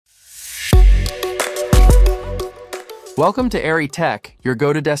Welcome to Airy Tech, your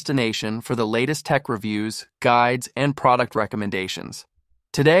go-to destination for the latest tech reviews, guides, and product recommendations.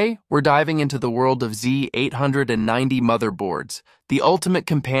 Today, we're diving into the world of Z890 motherboards, the ultimate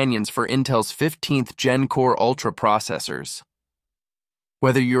companions for Intel's 15th Gen Core Ultra processors.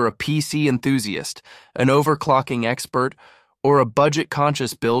 Whether you're a PC enthusiast, an overclocking expert, or a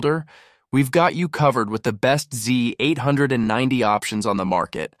budget-conscious builder, we've got you covered with the best Z890 options on the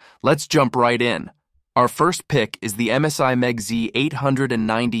market. Let's jump right in. Our first pick is the MSI MEG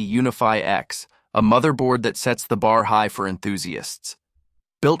Z890 UNIFY-X, a motherboard that sets the bar high for enthusiasts.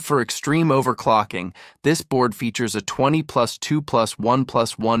 Built for extreme overclocking, this board features a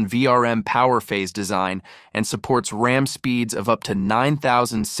 20+2+1+1 VRM power phase design and supports RAM speeds of up to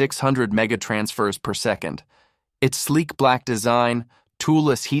 9,600 megatransfers per second. Its sleek black design,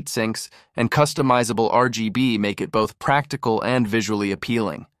 toolless heatsinks, and customizable RGB make it both practical and visually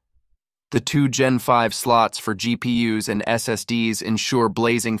appealing. The two Gen 5 slots for GPUs and SSDs ensure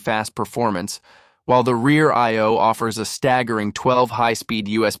blazing fast performance, while the rear I/O offers a staggering 12 high-speed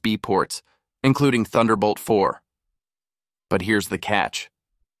USB ports, including Thunderbolt 4. But here's the catch.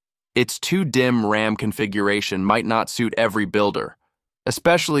 Its two-DIMM RAM configuration might not suit every builder,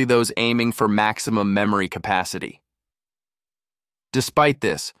 especially those aiming for maximum memory capacity. Despite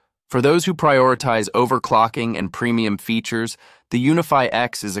this, for those who prioritize overclocking and premium features, the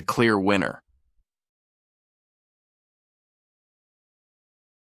UNIFY-X is a clear winner.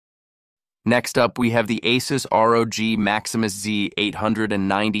 Next up, we have the ASUS ROG MAXIMUS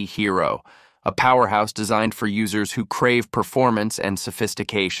Z890 Hero, a powerhouse designed for users who crave performance and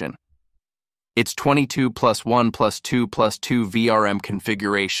sophistication. Its 22+1+2+2 VRM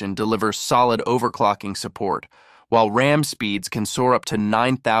configuration delivers solid overclocking support, while RAM speeds can soar up to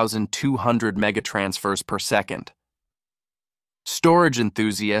 9,200 megatransfers per second. Storage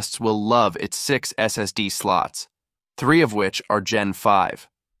enthusiasts will love its 6 SSD slots, 3 of which are Gen 5.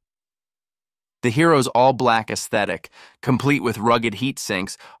 The Hero's all-black aesthetic, complete with rugged heat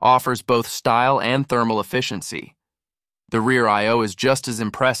sinks, offers both style and thermal efficiency. The rear I/O is just as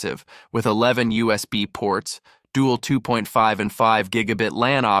impressive, with 11 USB ports, dual 2.5 and 5 gigabit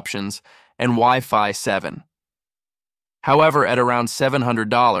LAN options, and Wi-Fi 7. However, at around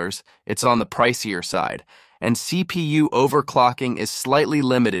 $700, it's on the pricier side, and CPU overclocking is slightly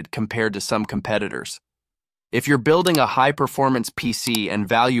limited compared to some competitors. If you're building a high-performance PC and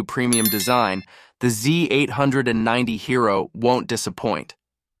value premium design, the Z890 Hero won't disappoint.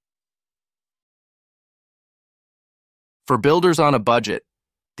 For builders on a budget,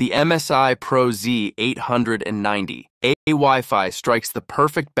 the MSI Pro Z890-A WiFi strikes the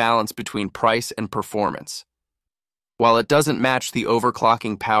perfect balance between price and performance. While it doesn't match the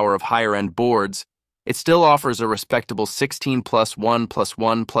overclocking power of higher-end boards, it still offers a respectable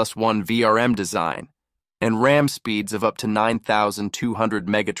 16+1+1+1 VRM design and RAM speeds of up to 9,200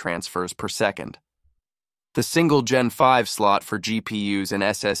 megatransfers per second. The single Gen 5 slot for GPUs and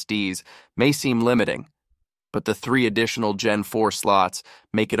SSDs may seem limiting, but the 3 additional Gen 4 slots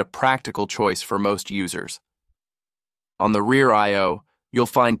make it a practical choice for most users. On the rear I/O, you'll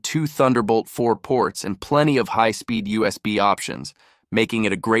find 2 Thunderbolt 4 ports and plenty of high-speed USB options, making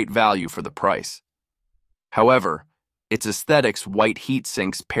it a great value for the price. However, its aesthetics, white heat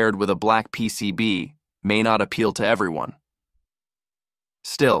sinks paired with a black PCB, may not appeal to everyone.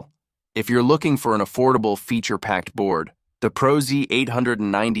 Still, if you're looking for an affordable, feature-packed board, the Pro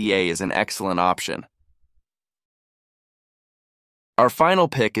Z890A is an excellent option. Our final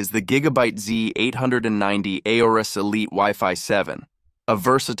pick is the Gigabyte Z890 AORUS Elite Wi-Fi 7, a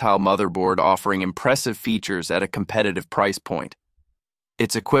versatile motherboard offering impressive features at a competitive price point.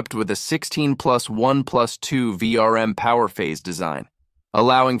 It's equipped with a 16+1+2 VRM power phase design,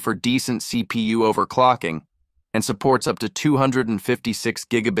 allowing for decent CPU overclocking, and supports up to 256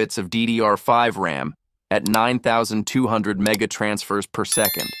 gigabits of DDR5 RAM at 9,200 megatransfers per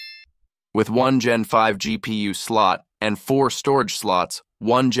second. With 1 Gen 5 GPU slot and 4 storage slots,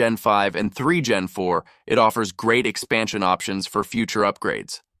 1 Gen 5 and 3 Gen 4, it offers great expansion options for future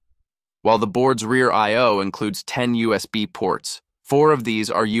upgrades. While the board's rear I/O includes 10 USB ports, 4 of these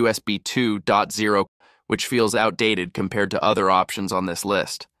are USB 2.0, which feels outdated compared to other options on this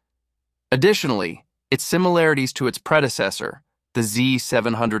list. Additionally, its similarities to its predecessor, the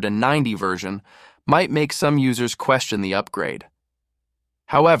Z790 version, might make some users question the upgrade.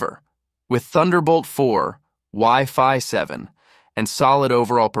 However, with Thunderbolt 4, Wi-Fi 7, and solid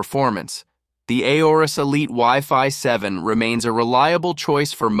overall performance, the AORUS Elite Wi-Fi 7 remains a reliable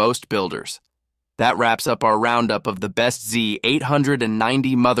choice for most builders. That wraps up our roundup of the best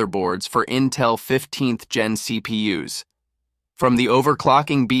Z890 motherboards for Intel 15th Gen CPUs. From the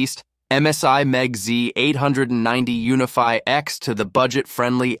overclocking beast MSI MEG Z890 UNIFY-X to the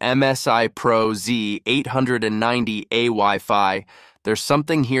budget-friendly MSI Pro Z890-A Wi-Fi, there's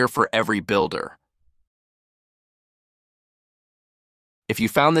something here for every builder. If you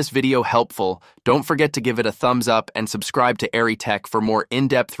found this video helpful, don't forget to give it a thumbs up and subscribe to Airy Tech for more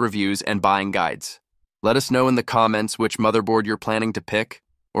in-depth reviews and buying guides. Let us know in the comments which motherboard you're planning to pick,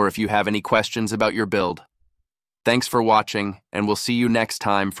 or if you have any questions about your build. Thanks for watching, and we'll see you next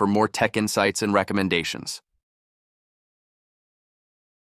time for more tech insights and recommendations.